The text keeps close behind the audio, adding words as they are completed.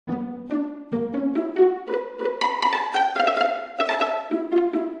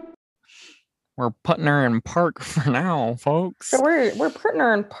We're putting her in park for now, So folks. we're putting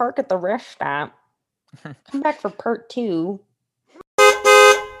her in park at the rest stop. Come back for part two.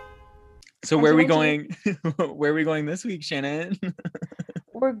 So Aren't where are you we going to? going? Where are we going this week, Shannon?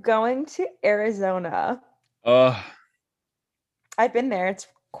 We're going to Arizona. Oh, I've been there. It's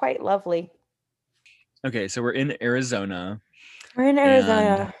quite lovely. okay. So we're in Arizona, We're in and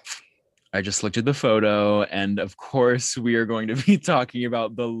Arizona. I just looked at the photo, and of course, we are going to be talking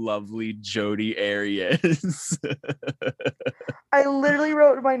about the lovely Jodi Arias. I literally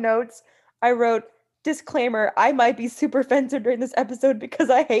wrote in my notes. I wrote disclaimer. I might be super offensive during this episode because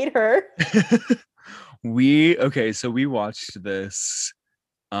I hate her. So we watched this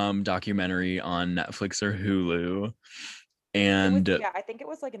documentary on Netflix or Hulu, It was and yeah. I think it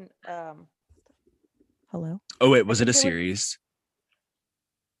was like an Hello. oh wait, I was it a think it was series?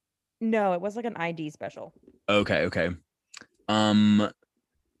 no. It was like an ID special. Okay. Um,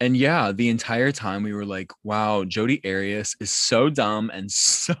 and yeah, the entire time we were like, wow, Jodi Arias is so dumb and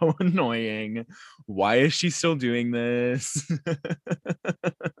so annoying. Why is she still doing this?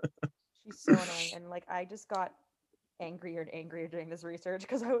 She's so annoying, and like I just got angrier and angrier doing this research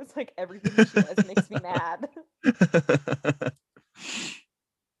because I was like, everything that she does makes me mad.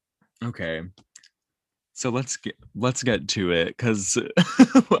 Okay. So let's get to it because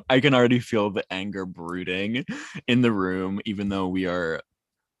I can already feel the anger brooding in the room, even though we are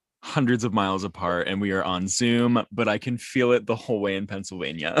hundreds of miles apart and we are on Zoom, but I can feel it the whole way in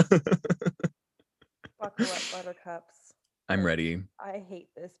Pennsylvania. Buckle up, buttercups, I'm because ready. I hate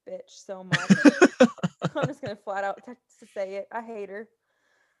this bitch so much. I'm just gonna flat out to say it. I hate her.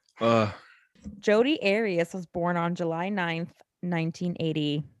 uh, Jodi Arias was born on July 9th,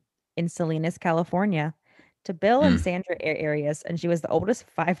 1980 in Salinas, California to Bill and mm. Sandra Arias, and she was the oldest of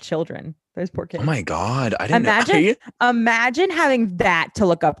five children. Those poor Oh kids. my God. I didn't know. Imagine, imagine having that to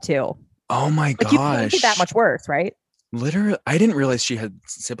look up to. Oh my Like you can't get that gosh. much worse, right? Literally, I didn't realize she had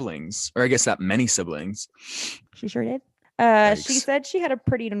siblings, or I guess that many siblings. She sure did. She Yikes. said she had a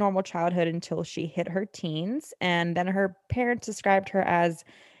pretty normal childhood until she hit her teens, and then her parents described her as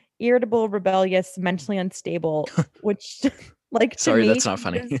irritable, rebellious, mentally unstable, which, like to Sorry, me, that's not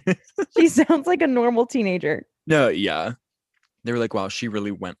funny. she sounds like a normal teenager. No, yeah. They were like, wow, she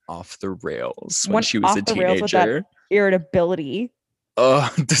really went off the rails when Went she was a off the rails with that teenager. irritability.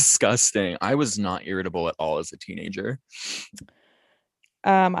 Oh, disgusting. I was not irritable at all as a teenager.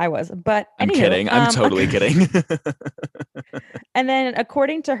 I was, but I'm anywho, kidding. I'm totally kidding. and then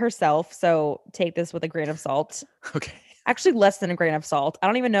according to herself, so take this with a grain of salt. Okay. Actually, less than a grain of salt. I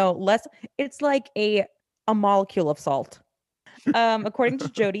don't even know. Less. It's like a molecule of salt. According to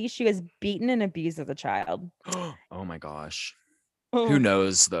Jodi, she was beaten and abused as a child. Oh my gosh. Who Oh,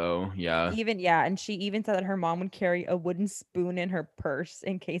 knows though? Yeah. even yeah, and she even said that her mom would carry a wooden spoon in her purse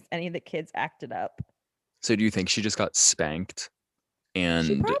in case any of the kids acted up. So do you think she just got spanked She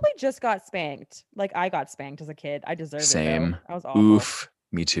and probably just got spanked. Like I got spanked as a kid. I deserved it though. same? That was awful. Oof,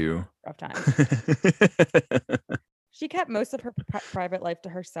 me too. Rough times. She kept most of her private life to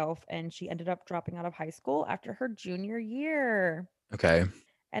herself, and she ended up dropping out of high school after her junior year. Okay.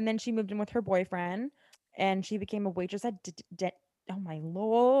 And then she moved in with her boyfriend, and she became a waitress at oh my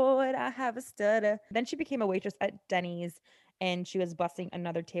lord, I have a stutter. Then she became a waitress at Denny's, and she was bussing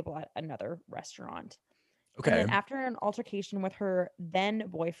another table at another restaurant. And Okay. then after an altercation with her then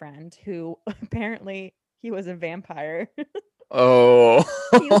boyfriend, who apparently he was a vampire, Oh.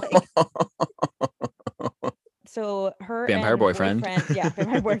 he like so her Vampire and boyfriend. boyfriend, yeah,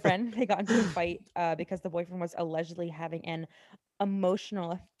 my boyfriend, they got into a fight because the boyfriend was allegedly having an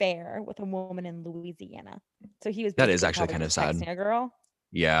emotional affair with a woman in Louisiana. So he was That is basically actually probably kind of just sad. texting a girl,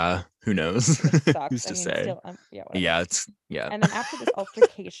 Yeah, who knows? which sucks. Who's I to mean, say? still, yeah, whatever. Yeah, it's yeah. And then after this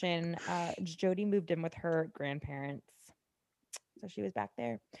altercation, Jodi moved in with her grandparents, so she was back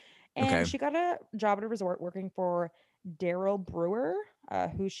there, and Okay. she got a job at a resort working for Daryl Brewer,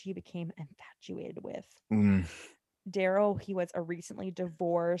 who she became infatuated with. Mm, Daryl, he was a recently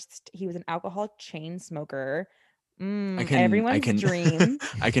divorced. He was an alcoholic chain smoker. I Everyone's can dream.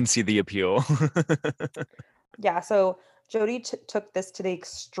 I can see the appeal. Yeah, so Jodi took this to the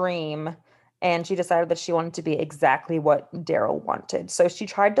extreme, and she decided that she wanted to be exactly what Daryl wanted. So she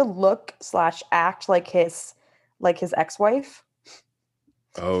tried to look slash act like his ex-wife.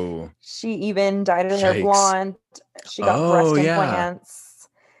 Oh. She even dyed her hair Yikes. blonde. She got Oh breast yeah. implants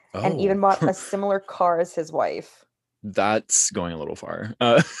and Oh. even bought a similar car as his wife. That's going a little far.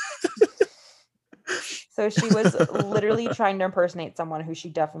 So she was literally trying to impersonate someone who she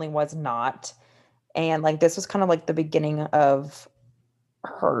definitely was not. And like this was kind of like the beginning of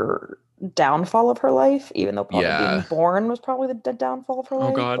her downfall of her life, even though probably being Yeah. born was probably the downfall of her Oh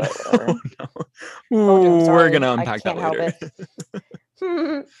life, God. but Oh whatever. no. Told you, I'm We're sorry. gonna I unpack that can't help later.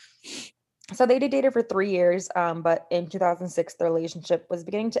 it. So they dated for 3 years, but in 2006, their relationship was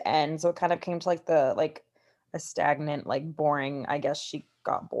beginning to end. So it kind of came to like a stagnant, like boring. I guess she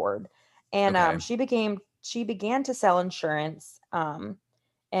got bored, and Okay. she began to sell insurance.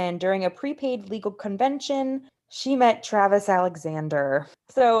 And during a prepaid legal convention, she met Travis Alexander.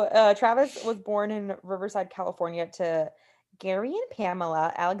 So Travis was born in Riverside, California, to Gary and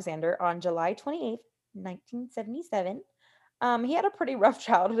Pamela Alexander on July 28th, 1977. He had a pretty rough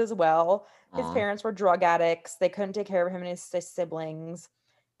childhood as well. His Aw. parents were drug addicts. They couldn't take care of him and his siblings.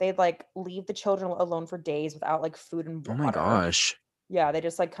 They'd like leave the children alone for days without like food and Oh my water. gosh. Yeah, they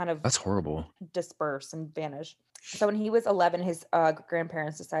just like kind of That's horrible. disperse and vanish. So when he was 11, his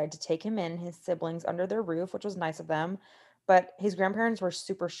grandparents decided to take him and his siblings under their roof, which was nice of them. But his grandparents were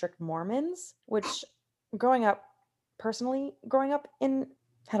super strict Mormons, which growing up, personally, growing up in,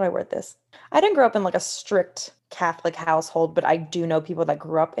 how do I word this? I didn't grow up in like a strict Catholic household, but I do know people that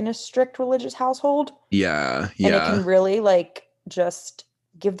grew up in a strict religious household. Yeah, And it yeah. can really like just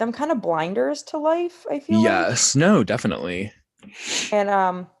give them kind of blinders to life, I feel like. Yes. No, definitely.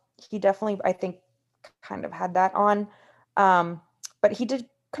 And he definitely, I think, kind of had that on. Um, but he did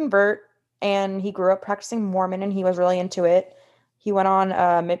convert, and he grew up practicing Mormon, and he was really into it. He went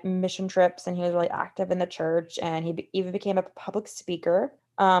on mission trips, and he was really active in the church, and he even became a public speaker.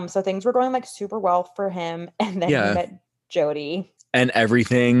 So things were going like super well for him. And then he Yeah. met Jodi. And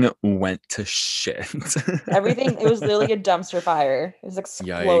everything went to shit. Everything, it was literally a dumpster fire. It was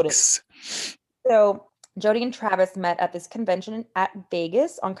exploded. Yikes. So Jodi and Travis met at this convention at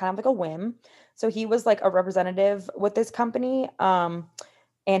Vegas on kind of like a whim. So he was like a representative with this company.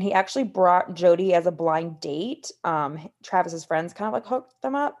 And he actually brought Jodi as a blind date. Travis's friends kind of like hooked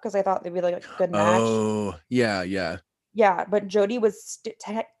them up because I thought they'd be like a good match. Oh, yeah, yeah. Yeah, but Jodi was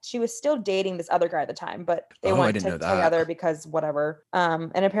she was still dating this other guy at the time, but they Oh, I went didn't know that. together because whatever.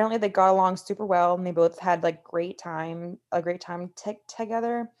 And apparently they got along super well, and they both had like a great time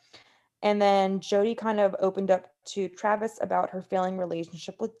together. And then Jodi kind of opened up to Travis about her failing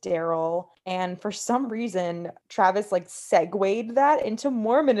relationship with Daryl. And for some reason, Travis like segued that into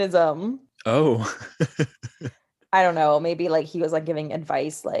Mormonism. Oh. I don't know, maybe like he was like giving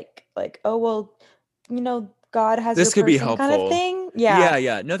advice oh well, God has your This could be person kind of helpful. thing. Yeah, Yeah,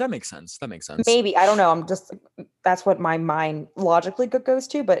 yeah. No, that makes sense. That makes sense. maybe. I don't know. I'm just that's what my mind logically goes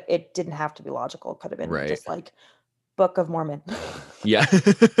to, but it didn't have to be logical. It could have been Right. just like Book of Mormon. Yeah.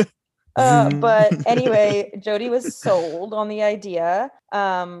 But anyway, Jodi was sold on the idea.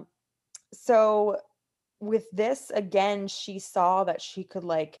 So with this, again, she saw that she could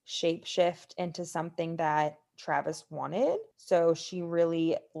like shapeshift into something that Travis wanted. So she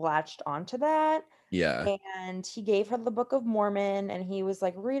really latched onto that. Yeah. And he gave her the Book of Mormon, and he was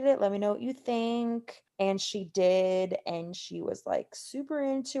like, read it, let me know what you think. And she did, and she was like super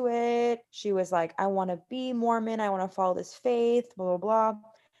into it. She was like, I want to be Mormon, I want to follow this faith, blah, blah, blah.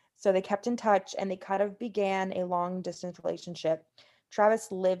 So they kept in touch, and they kind of began a long distance relationship.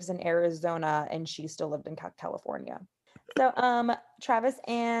 Travis lives in Arizona, and she still lived in California. So Travis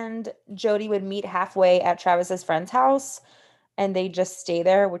and Jodi would meet halfway at Travis's friend's house, and they just stay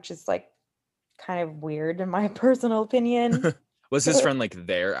there, which is like kind of weird in my personal opinion. Was his friend like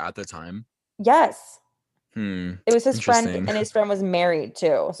there at the time? Yes. Hmm. It was his friend, Interesting. and his friend was married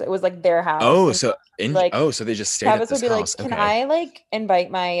too. So it was like their house. Oh, And so like so they just stayed at Travis would this be like, house. can Okay. I like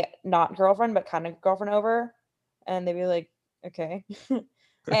invite my not girlfriend, but kind of girlfriend over? And they'd be like, okay.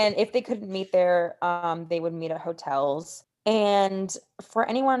 And if they couldn't meet there, they would meet at hotels. And for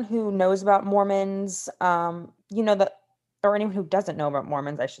anyone who knows about Mormons, that, or anyone who doesn't know about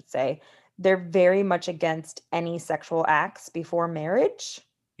Mormons, I should say, they're very much against any sexual acts before marriage.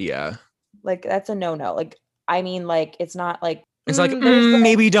 Yeah. Like that's a no-no. Like, I mean, like it's not like It's like, there's like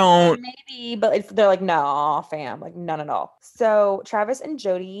maybe don't. maybe, but they're like, no, fam, like none at all. So Travis and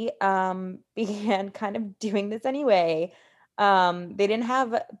Jodi began kind of doing this anyway. They didn't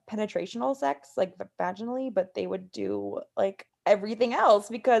have penetrational sex like vaginally, but they would do like everything else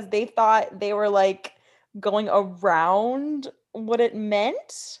because they thought they were like going around what it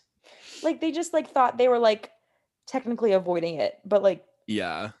meant. Like they just like thought they were like technically avoiding it, but like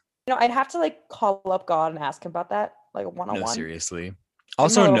Yeah. I'd have to like call up God and ask him about that, like one on No, one. seriously. Like,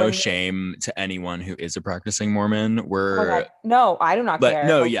 Also, no, no like, shame to anyone who is a practicing Mormon. oh my We're, God, no, I do not but care.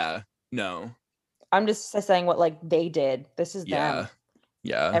 no, Like, yeah. No. I'm just saying what like they did. This is Yeah. them.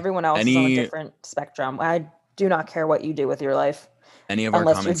 Yeah. Everyone else is on a Any different spectrum. I do not care what you do with your life, any of our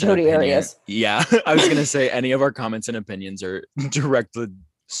unless you're comments and Jodi opinion. Arias. Yeah. I was gonna say any of our comments and opinions are directed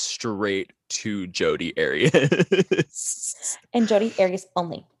straight to Jodi Arias. And Jodi Arias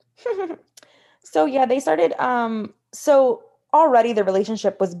only. So yeah, they started so already the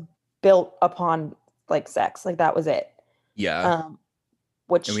relationship was built upon like sex. Like that was it. Yeah. Um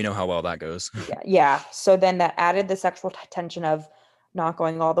And we which know how well that goes. yeah. So then that added the sexual tension of not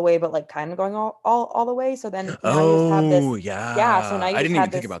going all the way, but like kind of going all the way. So then now you just have Oh, this, yeah. So yeah. now you I just didn't even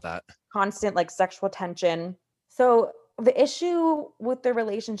have think this about that. constant like sexual tension. So the issue with the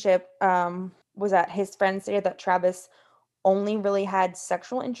relationship was that his friends stated that Travis only really had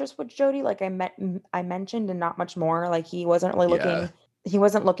sexual interest with Jodi, like I mentioned, and not much more. Like Yeah. he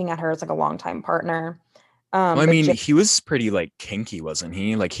wasn't looking at her as like a longtime partner. Well, I But mean, he was pretty like kinky, wasn't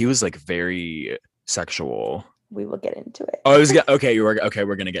he? Like he was like very sexual. we will get into Oh, I was it. okay. You were okay.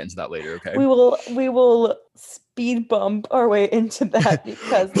 We're gonna get into that later. Okay. We will speed bump our way into that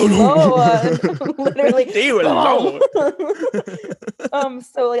because Lord, literally, Dear boom. Lord.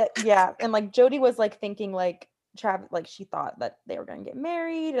 So like, yeah, and like Jodi was like thinking like Travis, like she thought that they were gonna get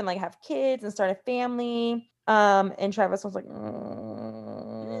married and like have kids and start a family. And Travis was like,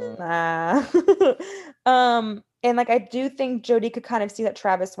 nah. And like I do think Jodi could kind of see that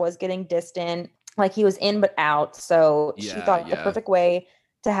Travis was getting distant, like he was in but out. So she Yeah, thought the yeah. perfect way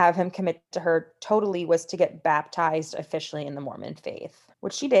to have him commit to her totally was to get baptized officially in the Mormon faith,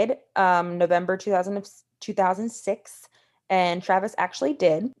 which she did, November 2006. And Travis actually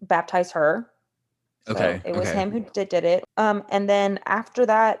did baptize her. So Okay, it was okay. him who did it. And then after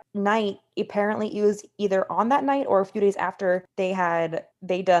that night, apparently it was either on that night or a few days after they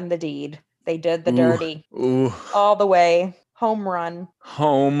done the deed. They did the Ooh, dirty ooh. all the way. Home run.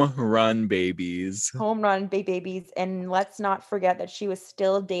 Home run babies. Home run, babies. And let's not forget that she was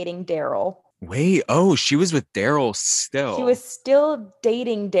still dating Daryl. Wait, oh, she was with Daryl She was still. still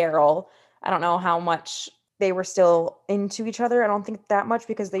dating Daryl. I don't know how much they were still into each other. I don't think that much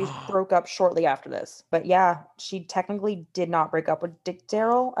because they broke up shortly after this. But yeah, she technically did not break up with Dick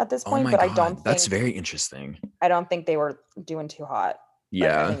Daryl at this Oh point, my but God, that's very interesting. I don't think they were doing too hot. Like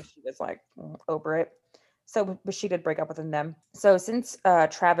I Yeah. think she was like over it. So, but she did break up with them. So since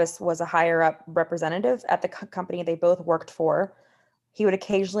Travis was a higher up representative at the company they both worked for, he would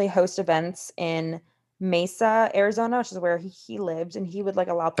occasionally host events in Mesa, Arizona, which is where he lived, and he would like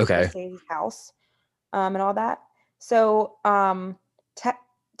allow people to Okay. stay at his house, and all that. So, te-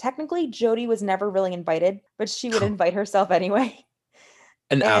 technically, Jodi was never really invited, but she would invite herself anyway.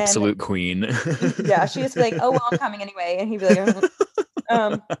 An And absolute queen. yeah, she used to be like, "Oh well, I'm coming anyway," and he'd be like,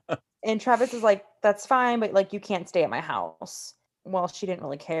 um, and Travis is like, "That's fine, but like you can't stay at my house." Well, she didn't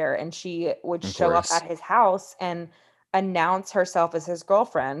really care, and she would Of show up course. at his house and announce herself as his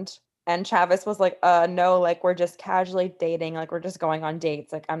girlfriend. And Travis was like, no, like we're just casually dating, like we're just going on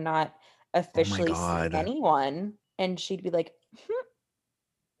dates, like I'm not Oh my officially seeing God. anyone." And she'd be like,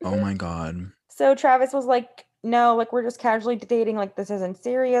 Oh my God. so Travis was like, no, like we're just casually dating, like this isn't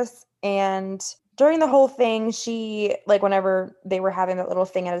serious. And during the whole thing, she, like, whenever they were having that little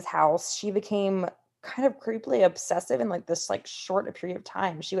thing at his house, she became kind of creepily obsessive in like this like short period of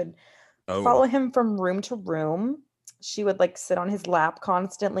time. She would Oh. follow him from room to room. She would like sit on his lap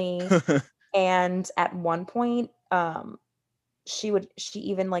constantly. And at one point, she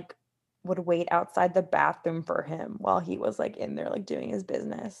even like would wait outside the bathroom for him while he was like in there like doing his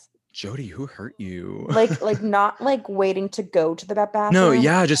business. Jodi, who hurt you? Like not like waiting to go to the No, bathroom, like,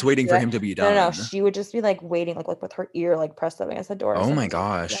 yeah, she just wouldn't waiting do for that. him to be No, done. she would just be, like, waiting, like, with her ear, like, pressed up against the door Oh so my nobody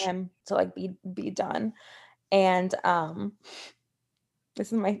could hear gosh. him to, like, be done. And, this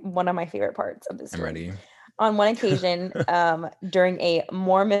is my one of my favorite parts of this I'm story. ready. On one occasion, during a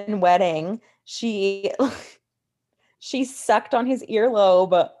Mormon wedding, she she sucked on his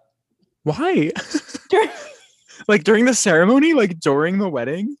earlobe Why? during Like during the ceremony? Like during the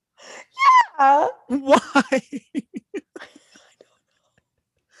wedding? yeah. Why?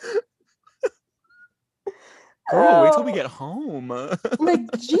 Girl, wait till we Oh, get home.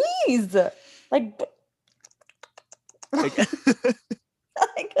 like, jeez. Like, Like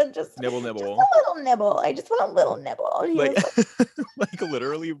I could nibble just nibble. a little nibble. I just want a little nibble. He Like was like, like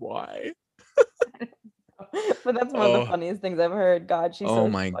literally why? but that's one of the Oh, funniest things I've heard. God, she's oh so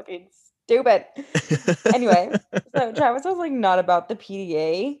my. fucking stupid. Anyway, so Travis was like not about the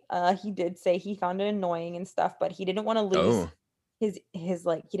PDA. He did say he found it annoying and stuff, but he didn't want to lose Oh. his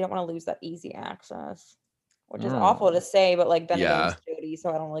like he didn't want to lose that easy access, which is awful to Oh. say, but like then again, Yeah. it's Jodi, so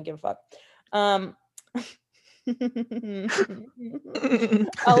I don't really give a fuck. Um,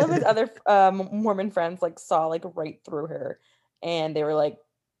 all of his other Mormon friends like saw like right through her, and they were like,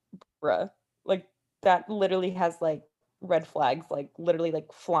 "Bruh, like that literally has like red flags, like literally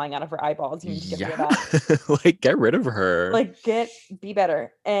like flying out of her eyeballs. You need to get rid of Yeah. that. Like get rid of her. Like be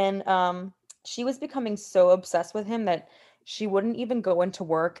better." And she was becoming so obsessed with him that She wouldn't even go into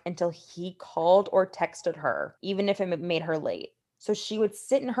work until he called or texted her, even if it made her late. So she would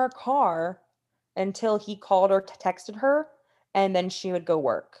sit in her car until he called or texted her, and then she would go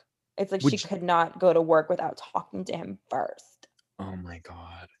work. It's like she Would you, could not go to work without talking to him first, oh my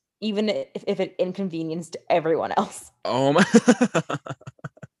God. even if it inconvenienced everyone else. Oh my.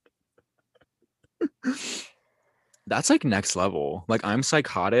 That's like next level. Like I'm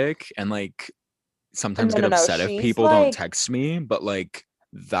psychotic and like sometimes No, get no, no. upset if She's people don't like, text me, but like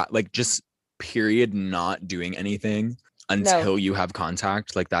that, like just period not doing anything no, until you have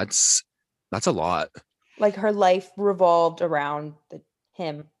contact, like that's a lot. like her life revolved around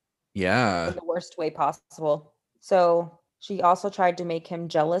him in Yeah. the worst way possible. So she also tried to make him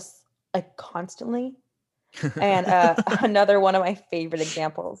jealous, like constantly. And another one of my favorite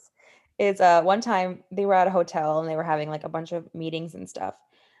examples is one time they were at a hotel and they were having like a bunch of meetings and stuff.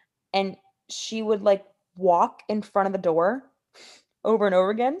 And she would like walk in front of the door over and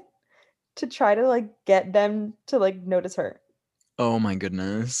over again to try to like get them to like notice her. Oh my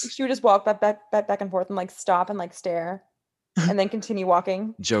goodness. She would just walk back and forth and like stop and like stare and then continue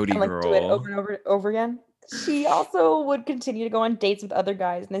walking Jodi and like do it girl. over and over again. She also would continue to go on dates with other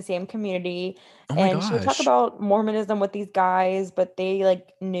guys in the same community, Oh my and she would talk gosh. about Mormonism with these guys, but they like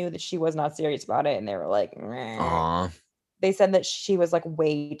knew that she was not serious about it and they were like, "Meh." Aw. They said that she was like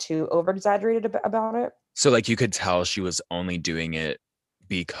way too over exaggerated about it. So like you could tell she was only doing it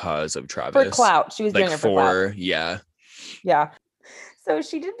because of For Travis. clout. She was Like doing it for clout. for, yeah. Yeah. So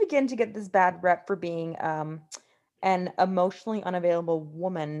she did begin to get this bad rep for being an emotionally unavailable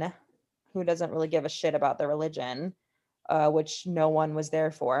woman who doesn't really give a shit about their religion, which no one was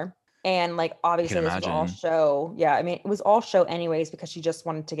there for. And like I can obviously this was all imagine. show. Yeah, I mean it was all show anyways because she just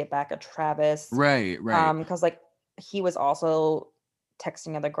wanted to get back at Travis. Right, right. Because like he was also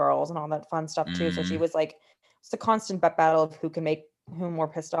texting other girls and all that fun stuff too. So she Mm, was like it's a constant battle of who can make whom more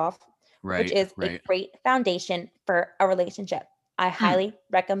pissed off, which right, is a right. great foundation for a relationship. I Hmm. highly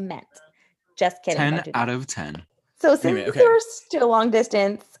recommend. Just kidding, don't 10 do out that. of 10. So Anyway, since okay. they're still long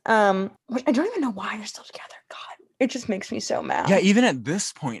distance, which I don't even know why they're still together. God, it just makes me so Yeah, mad. even at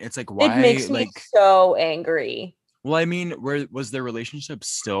this point, it's like It why makes me like so angry. well, I mean, where was their relationship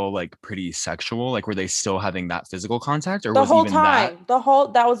still like pretty sexual? Like were they still having that physical contact or The was whole even that time,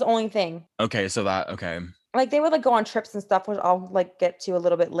 that was the only thing. okay, so that okay. Like they would like go on trips and stuff, which I'll like get to a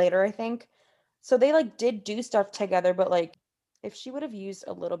little bit later, I think. So they like did do stuff together, but like if she would have used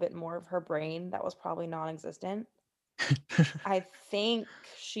a little bit more of her brain, that was probably non-existent. I think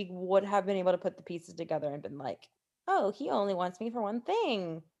she would have been able to put the pieces together and been like, "Oh, he only wants me for one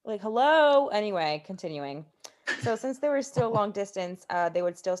thing." Like, hello. Anyway, continuing. So since they were still long distance, they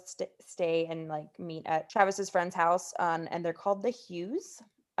would still stay and like meet at Travis's friend's house, and they're called the Hughes.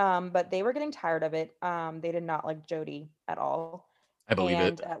 But they were getting tired of it. They did not like Jodi at all, I believe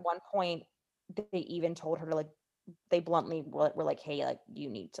it. and at one point, they even told her to like, they bluntly were like, "Hey, like, you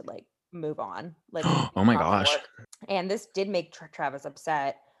need to like move on. Like, Oh it's my not gonna gosh. work." And this did make Travis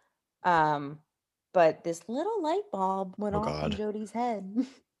upset. Um, but this little light bulb went Oh off in God. Jodi's head.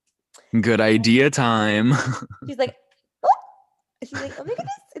 Good idea time. She's like, "Oh," she's like, "Oh my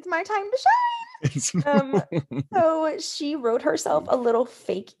goodness, it's my time to It's- shine." So she wrote herself a little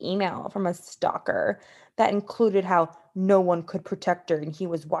fake email from a stalker that included how no one could protect her and he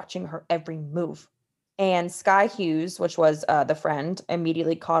was watching her every move. And Sky Hughes, which was the friend,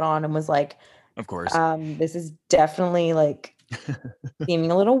 immediately caught on and was like, of course. this is definitely like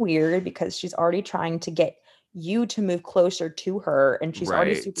seeming a little weird because she's already trying to get you to move closer to her and she's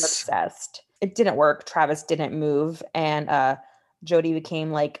already Right. super obsessed. It didn't work. Travis didn't move and Jodi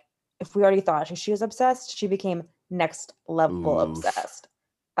became like if we already thought she was obsessed, she became next level Oof. obsessed.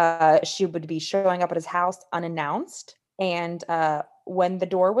 She would be showing up at his house unannounced and when the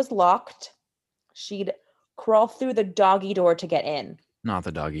door was locked, she'd crawl through the doggy door to get in. Not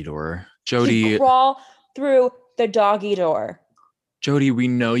the doggy door. She'd Jodi, crawl through the doggy door. Jodi, we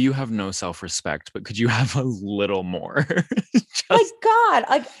know you have no self-respect, but could you have a little more? Like Just God,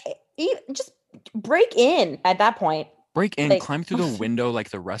 like just break in at that point. break in, Like climb through the window like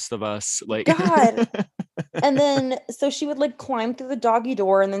the rest of us. Like God. And then so she would like climb through the doggy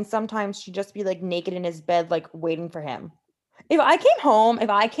door and then sometimes she'd just be like naked in his bed like waiting for him. If I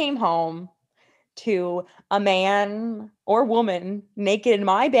came home to a man or woman naked in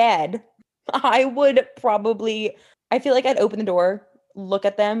my bed, I would probably I feel like I'd open the door, look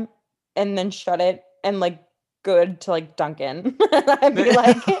at them, and then shut it and like good to like Duncan. I'd be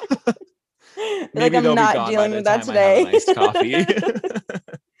like maybe I'm they'll be not gone by dealing the with that time I have an today. iced coffee.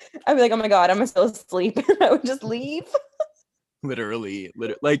 I'd be like, oh my God, I'm still asleep. I would just leave. Literally,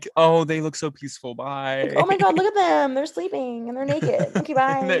 like, oh, they look so peaceful. Like, Bye. oh my God, look at them. They're sleeping and they're naked. Okay,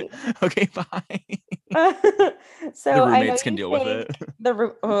 And then, bye. okay, bye. The So I know roommates can you deal with it.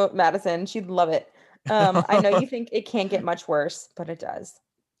 think Madison, she'd love it. I know you think it can't get much worse, but it does.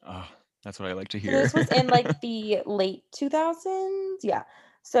 Oh, that's what I like to So hear. this was in like the late 2000s. Yeah.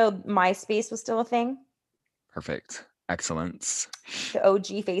 So MySpace was still a thing, Perfect. Excellence. the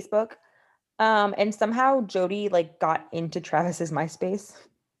OG Facebook. And somehow Jodi like got into Travis's MySpace.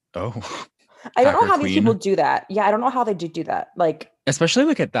 Oh, I don't know hacker how these people queen. do that. Yeah, I don't know how they do that. Like, Especially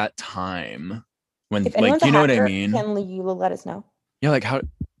like at that time when, if like, anyone's a you know what I hacker, mean? can you let us know? Yeah, like how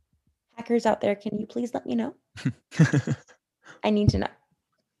Hackers out there, can you please let me know? I need to know.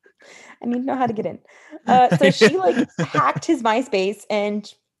 I need to know how to get in. So she like hacked his MySpace,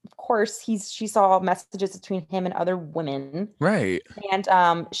 and of course she saw messages between him and other women, Right.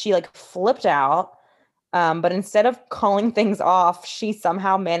 and she like flipped out. But instead of calling things off, she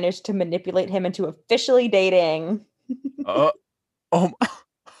somehow managed to manipulate him into officially dating. Uh, oh,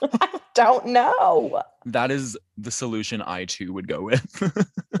 I don't know. that is the solution I too would go with.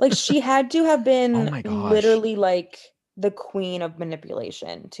 Like she had to have Oh been my gosh. literally like the queen of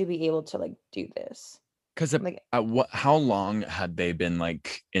manipulation to be able to like do this. Because Like at what, how long had they been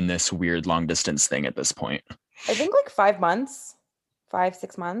like in this weird long distance thing at this point? I think like 5 months, 5,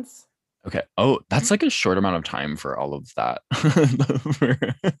 6 months. Okay. Oh, that's like a short amount of time for all of that.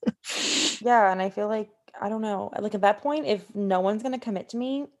 Yeah, and I feel like I don't know. Like at that point, if no one's gonna commit to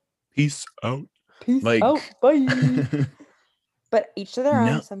me, Peace out. peace Like, out, bye. But each to their own.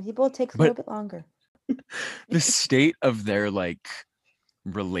 no, Some people it takes a but little bit longer. the state of their like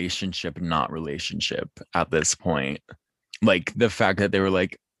relationship, not relationship at this point, like the fact that they were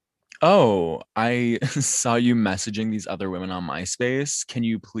like, oh, I saw you messaging these other women on MySpace. Can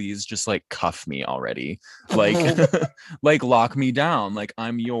you please just like cuff me already? Like, like lock me down. Like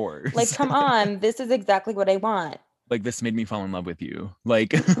I'm Like, yours. come on, this is exactly what I want. Like this made me fall in love with you.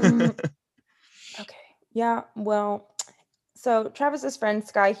 Like, Okay. Yeah, well, so Travis's friend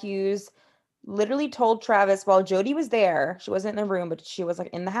Sky Hughes literally told Travis while Jodi was there, she wasn't in the room, but she was like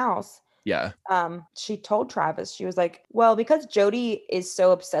in the house. yeah. She told Travis, she was like, well, because Jodi is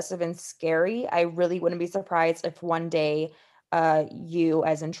so obsessive and scary, I really wouldn't be surprised if one day you,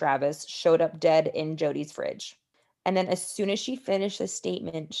 as in Travis, showed up dead in Jodi's fridge. And then as soon as she finished the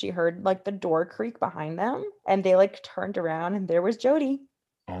statement, she heard like the door creak behind them and they like turned around and there was Jodi.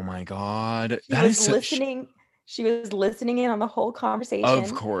 Oh my God. She That is was such, listening. She was listening in on the whole of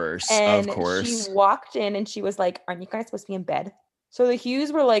conversation. course. Of And she course. walked in and she was like, aren't you guys supposed to be in bed? So the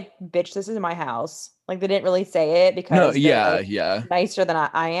Hughes were like, bitch, this is my house. Like they didn't really say it No, because they're yeah, like yeah. nicer than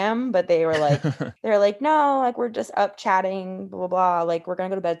I am, but they're like, no, like we're just up chatting, blah, blah, blah. Like we're gonna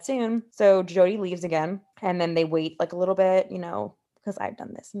go to bed soon. So Jodi leaves again. And then they wait like a little bit, because I've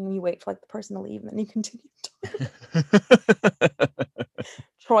done this. And you wait for like the person to leave and then you continue.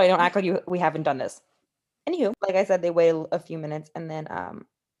 Troy, don't act like we haven't done this. Anywho, like I said, they waited a few minutes and then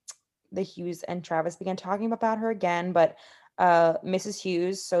the Hughes and Travis began talking about her again, but Mrs.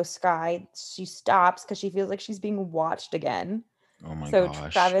 Hughes, so Sky, she stops because she feels like she's being watched again. Oh my So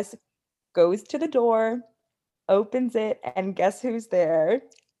gosh. Travis goes to the door, opens it, and guess who's there?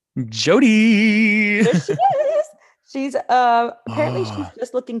 Jodi. There she is. She's apparently she's Oh,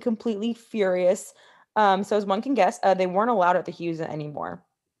 just looking completely furious. So as one can guess, they weren't allowed at the Hughes anymore.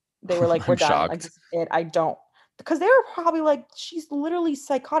 They were like, I'm we're done. Like shocked. this is it. I don't because they were probably like, she's literally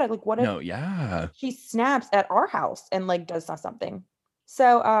psychotic. Like, what if No, yeah. she snaps at our house and like does something?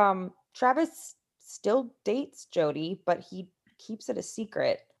 So Travis still dates Jodi, but he keeps it a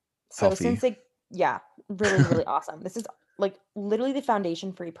secret. So Healthy. since they yeah, really, really awesome. This is like literally the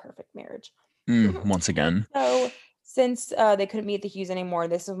foundation for a perfect marriage. Once again. So since they couldn't meet at the Hughes anymore,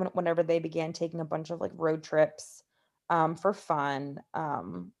 this is whenever they began taking a bunch of like road trips for fun.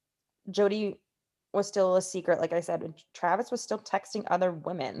 Jodi was still a secret, like I said. And Travis was still texting other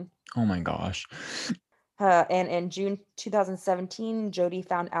women. Oh my gosh. And in June 2017, Jodi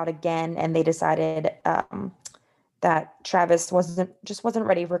found out again, and they decided that Travis wasn't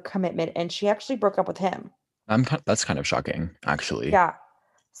ready for commitment, and she actually broke up with him. That's kind of shocking, actually. Yeah.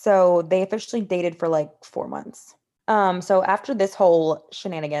 So they officially dated for like 4 months. So after this whole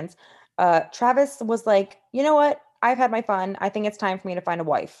shenanigans, Travis was like, you know what? I've had my fun. I think it's time for me to find a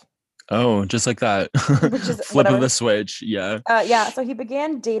wife, Oh, just like that. which is Flip of whatever. the switch. Yeah. Yeah, so he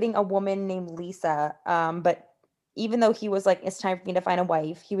began dating a woman named Lisa. But even though he was like, it's time for me to find a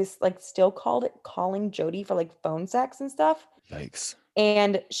wife, he was like still calling Jodi for like phone sex and stuff. Yikes.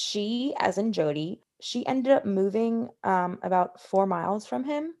 And she, as in Jodi, she ended up moving about 4 miles from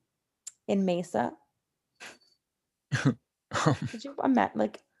him in Mesa. Could you imagine?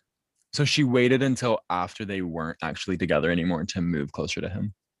 Like, So she waited until after they weren't actually together anymore to move closer to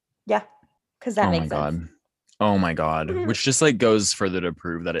him. yeah, because that Oh my makes sense. God. Oh my God. Which just like goes further to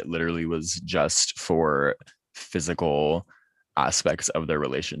prove that it literally was just for physical aspects of their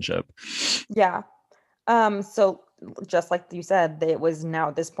relationship. Yeah. So just like you said, it was now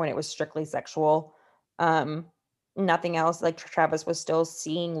at this point it was strictly sexual. Um, Nothing else. Like Travis was still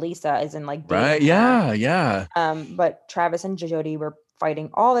seeing Lisa as in like Right? dating her. Yeah. Yeah. But Travis and Jodi were fighting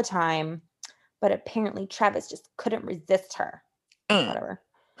all the time. But apparently Travis just couldn't resist her. Whatever.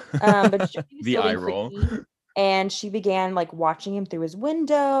 But Jodi was The still eye being roll. freaky, and she began like watching him through his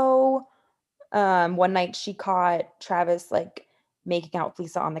window. One night she caught Travis like making out with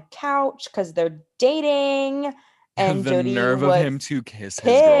Lisa on the couch because they're dating, and The Jodi nerve of was him to kiss his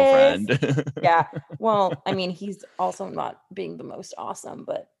pissed. girlfriend. Yeah. Well, I mean, he's also not being the most awesome,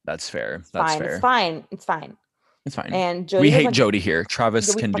 but That's fair. it's That's fine. It's fair. fine. It's fine. It's fine. And We Jodi was hate like, Jody here. yeah,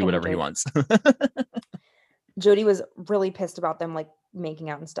 Travis we can do fucking hate whatever he Jodi. wants. Jodi was really pissed about them like making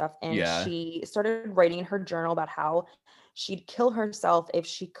out and stuff, and Yeah. she started writing in her journal about how she'd kill herself if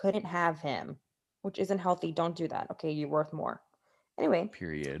she couldn't have him, which isn't healthy. Don't do that. Okay, you're worth more. Anyway,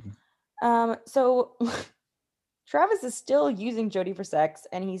 Period. so Travis is still using Jodi for sex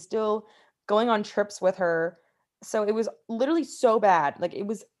and he's still going on trips with her. So it was literally so bad. Like it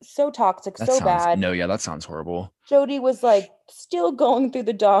was so toxic, That so sounds bad. no, yeah, that sounds horrible. Jodi was like still going through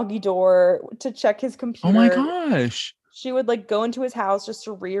the doggy door to check his Oh my computer. gosh. She would like go into his house just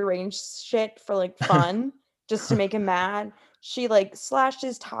to rearrange shit for like fun, just to make him mad. She like slashed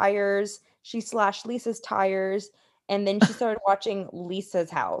his tires. She slashed Lisa's tires. And then she started watching Lisa's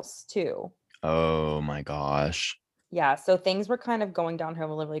house too. Oh my gosh. Yeah, so things were kind of going downhill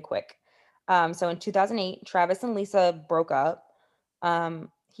really, really quick. So in 2008, Travis and Lisa broke up.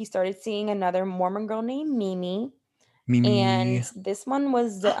 He started seeing another Mormon girl named Mimi, Mimi. and this one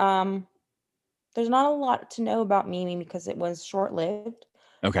was there's not a lot to know about Mimi because it was short-lived.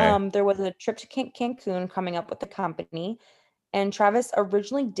 Okay. There was a trip to Cancun coming up with the company, and Travis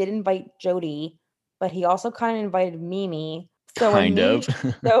originally did invite Jodi, but he also kind of invited Mimi. So when Kind of.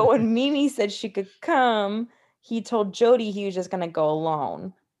 Mimi, so when Mimi said she could come, he told Jodi he was just gonna go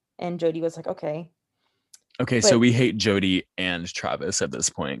alone, and Jodi was like, "Okay." Okay, so But we hate Jody and Travis at this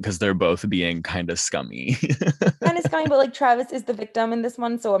point because they're both being kind of scummy. kind of scummy, but like Travis is the victim in this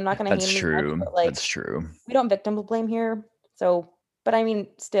one, so I'm not gonna hate That's him as much. true. But like, That's true. we don't victim blame here. So, but I mean,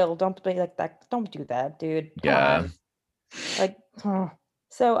 still, don't be like that. Don't do that, dude. Come Yeah. on. Like,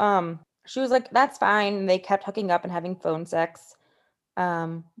 so, she was like, "That's fine." And they kept hooking up and having phone sex.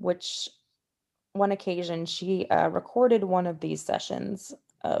 Which one occasion she recorded one of these sessions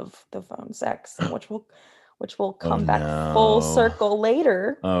of the phone sex, and which will Oh come back full no. circle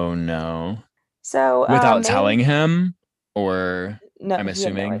later. Oh no. So, Without May telling him, or no, I'm he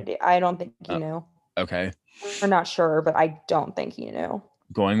had no assuming. idea. I don't think he Oh, knew. okay. We're not sure, but I don't think he knew.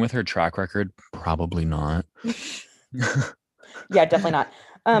 Going with her track record, probably not. Yeah, definitely not.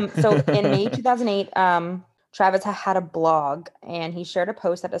 So in May 2008, Travis had a blog and he shared a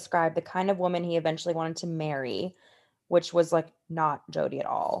post that described the kind of woman he eventually wanted to marry, which was like not Jodi at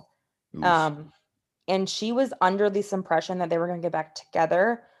all. Oof. Um, and she was under this impression that they were going to get back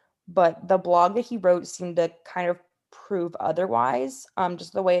together, but the blog that he wrote seemed to kind of prove otherwise.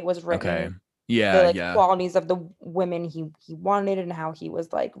 Just the way it was Okay. written, the Yeah, like yeah. qualities of the women he wanted and how he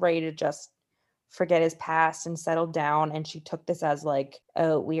was like ready to just forget his past and settle down. And she took this as like,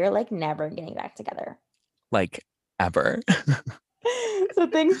 oh, we are like never getting back together. Like ever. So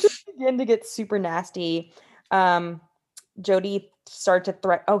things just begin to get super nasty. Um, Jodi started to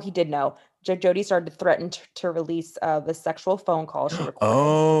threat. Oh, he did know. Jodi started to threaten to release the sexual phone call she recorded.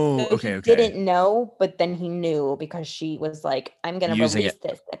 Oh, So he okay, okay. didn't know, but then he knew because she was like, "I'm gonna Using release it.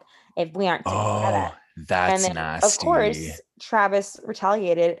 this if we aren't together." Oh, And that's then, of nasty. course, Travis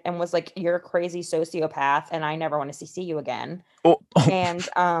retaliated and was like, "You're a crazy sociopath, and I never want to see you again." Oh, oh, And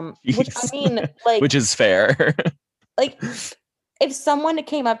which I jeez. mean, Which is fair. like if someone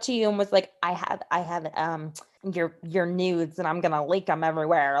came up to you and was like, I have your nudes and I'm gonna leak them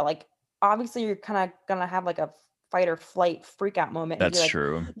everywhere, like obviously you're kind of gonna have like a fight or flight freak out moment and be That's like,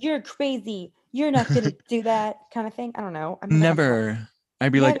 true. "You're crazy. You're not gonna do that," kind of thing. I don't know. I mean, like, Never.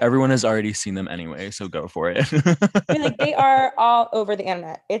 I'd be like, never. everyone has already seen them anyway, so go for it. Be like, they are all over the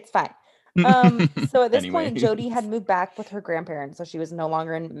internet. It's fine. So at this point, Anyway. Jodi had moved back with her grandparents, so she was no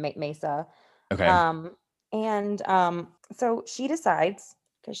longer in Mesa. Okay. Um, and so she decides,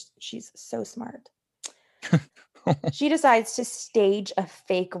 because she's so smart, she decides to stage a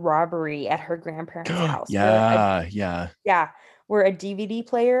fake robbery at her grandparents' house where a Yeah, yeah. yeah, where a DVD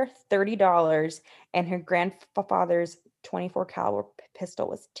player, $30, and her grandfather's .24 caliber pistol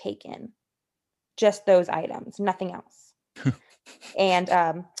was taken. Just those items, nothing else.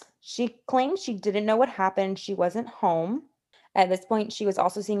 And she claimed she didn't know what happened. She wasn't home. At this point, she was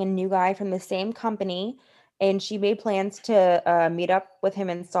also seeing a new guy from the same company, and she made plans to meet up with him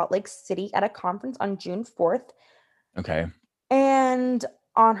in Salt Lake City at a conference on June 4th. Okay. And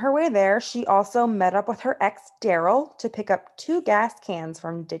on her way there, she also met up with her ex, Daryl, to pick up 2 gas cans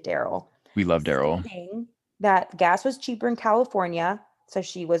from Daryl, We love Daryl. stating that gas was cheaper in California, so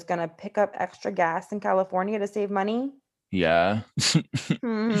she was going to pick up extra gas in California to save money. Yeah.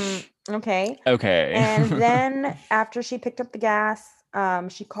 Okay. Okay. And then after she picked up the gas,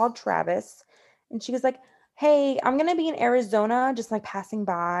 she called Travis and she was like, "Hey, I'm gonna be in Arizona, just like passing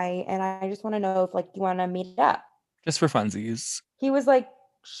by, and I just want to know if like you want to meet up." Just for funsies. He was like,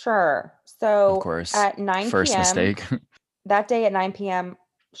 "Sure." Of So course. at 9 First p.m., mistake. that day at 9 p.m.,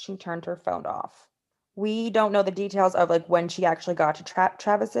 she turned her phone off. We don't know the details of like when she actually got to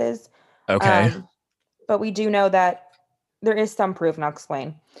Travis's, Okay. um, but we do know that there is some proof, and I'll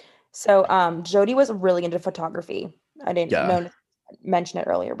explain. So, Jodi was really into photography. I didn't Yeah. know mention it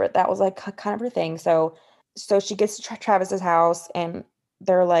earlier, but that was like kind of her thing. So she gets to Travis's house and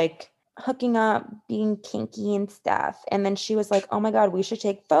they're like hooking up, being kinky and stuff. And then she was like, "Oh my God, we should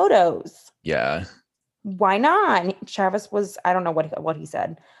take photos. Yeah. Why not?" And Travis was, I don't know what he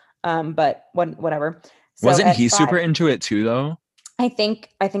said, but whatever. So Wasn't at he super 5, into it too, though? I think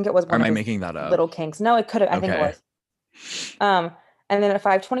it was Or one am of I his making that up? little kinks. No, it could have. I think it Okay. was. Um, and then at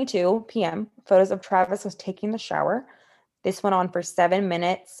 5:22 p.m., photos of Travis was taking the shower. This went on for 7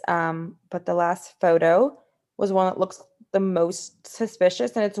 minutes, but the last photo was one that looks the most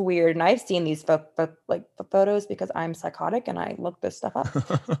suspicious, and it's weird. And I've seen these photos because I'm psychotic and I look this stuff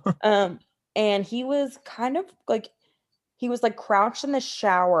up. Um, and he was kind of like he was like crouched in the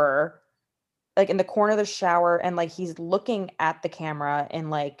shower, like in the corner of the shower, and like he's looking at the camera, and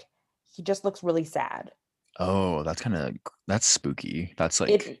like he just looks really sad. Oh, that's spooky. That's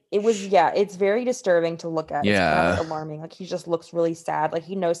like, It was, yeah, it's very disturbing to look at. It's kind of like yeah. alarming. Like he just looks really sad. Like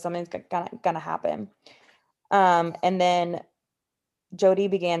he knows something's gonna happen. And then Jodi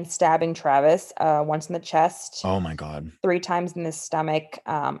began stabbing Travis, once in the chest, Oh my God. 3 times in the stomach,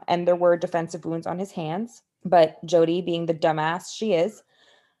 and there were defensive wounds on his hands. But Jodi, being the dumbass she is,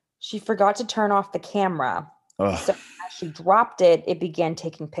 she forgot to turn off the camera. Oh, So as she dropped it, it began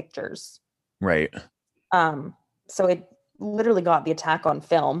taking pictures. right. Um, so it literally got the attack on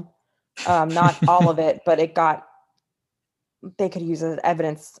film. Not all of it, but they could use it as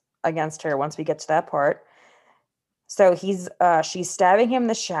evidence against her once we get to that part. So she's stabbing him in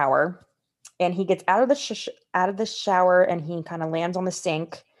the shower, and he gets out of the shower, and he kind of lands on the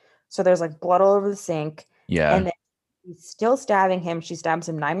sink. So there's like blood all over the sink, and Yeah. then he's still stabbing him. She stabs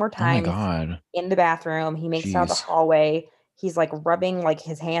him 9 more Oh my times God. in the bathroom. He makes it out the Jeez. hallway. He's like rubbing like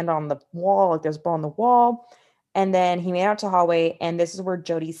his hand on the wall, like there's blood on the wall. And then he made it out to the hallway, and this is where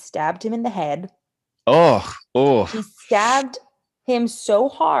Jodi stabbed him in the head. Oh, oh, She stabbed him so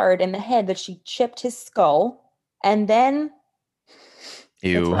hard in the head that she chipped his skull. And then it's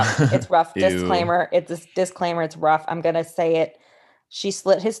ew. rough. It's rough. Ew. Disclaimer. It's a disclaimer. It's rough. I'm going to say it. She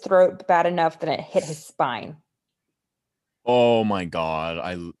slit his throat bad enough that it hit his spine. Oh my God.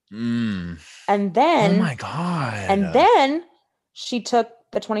 And Oh then, my and God. then she took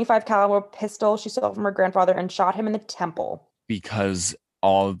the 25 caliber pistol she stole from her grandfather and shot him in the temple. Because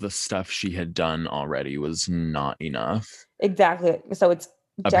all of the stuff she had done already was not enough, Exactly. So it's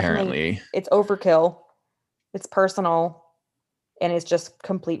definitely, apparently. it's overkill. It's personal, and it's just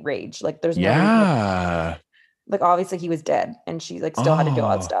complete rage. Like there's no reason Yeah. like obviously he was dead and she like still had to do all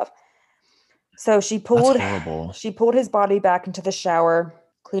that Oh, stuff. So that's horrible. she pulled his body back into the shower,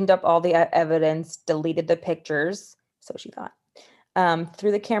 cleaned up all the evidence, deleted the pictures, so she thought.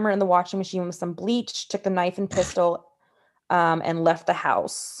 Threw the camera in the washing machine with some bleach, took the knife and pistol, and left the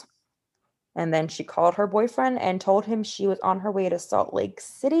house. And then she called her boyfriend and told him she was on her way to Salt Lake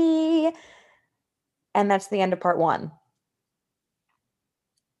City. And that's the end of part 1.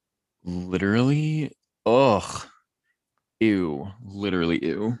 Literally. Ugh. Ew. Literally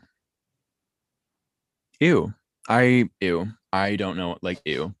ew. Ew. Ew. I don't know. Like,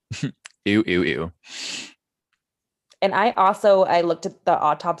 ew. Ew, ew, ew. And I looked at the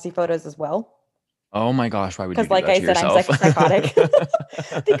autopsy photos as well. Oh my gosh, why would you Because, do like that I to said, I'm yourself? psychotic.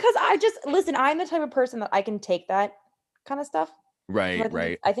 Because I just listen. I'm the type of person that I can take that kind of stuff. Right,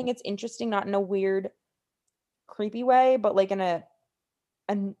 right. I think it's interesting, not in a weird, creepy way, but like in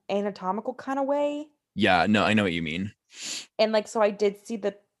an anatomical kind of way. Yeah, no, I know what you mean. And like, so I did see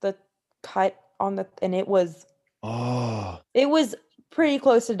the cut on the, and Oh, it was pretty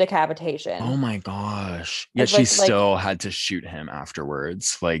close to Oh decapitation. my gosh. Yet It's she like still had to shoot him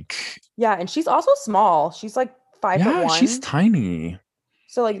afterwards. Like, yeah, and she's also small. She's like 5 foot yeah, she's one. tiny.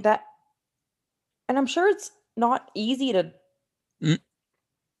 So like that, and I'm sure it's not easy to. Mm,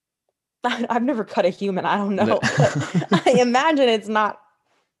 I've never cut a human. I don't the- know, but I imagine it's not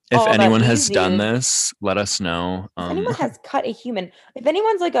if all that anyone has easy done to. this, let us know. If anyone has cut a human, if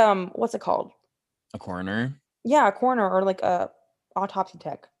anyone's like what's it called? A coroner. Yeah, a coroner or like a autopsy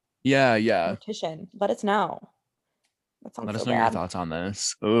tech, Yeah, yeah. mortician, let us know. That sounds Let so us know your bad. thoughts on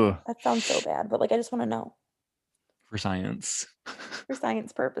this. Ugh, That sounds so bad, but like I just want to know for science. for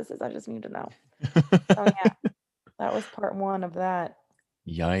science purposes. I just need to know. So yeah, that was part one of that.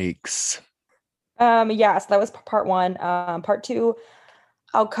 Yikes. Yeah, so that was part one. Part two,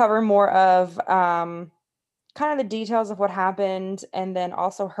 I'll cover more of kind of the details of what happened and then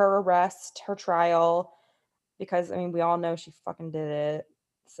also her arrest, her trial, because I mean we all know she fucking did it.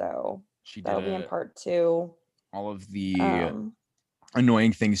 So She did that'll be in it. part two. All of the Um,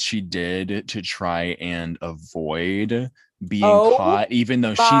 annoying things she did to try and avoid being oh caught, even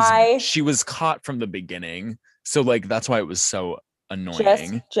though my she was caught from the beginning. So like that's why it was so just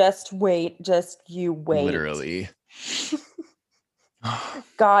annoying. just wait, just you wait. Literally.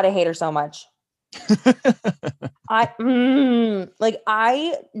 God, I hate her so much. Like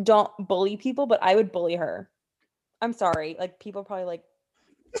I don't bully people, but I would bully her. I'm sorry. Like people probably like,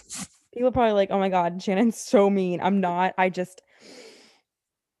 oh my God, Shannon's so mean. I'm not. I just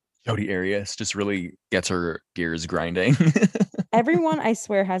Jodi Arias just really gets her gears grinding. everyone I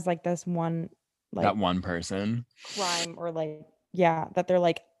swear has like this one That like one person. crime or like yeah, that they're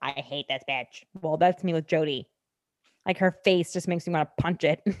like, I hate this bitch. Well, that's me with Jodi. Like her face just makes me want to punch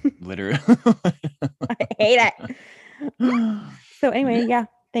it. Literally. I hate it. So anyway, yeah.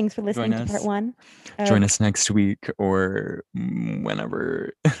 Thanks for Join listening to part us. one Join of us next week or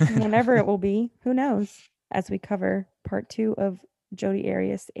whenever. whenever it will be. Who knows? As we cover part two of Jodi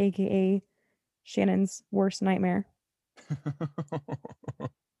Arias, aka Shannon's worst nightmare.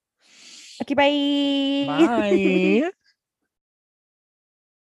 Okay, bye. Bye.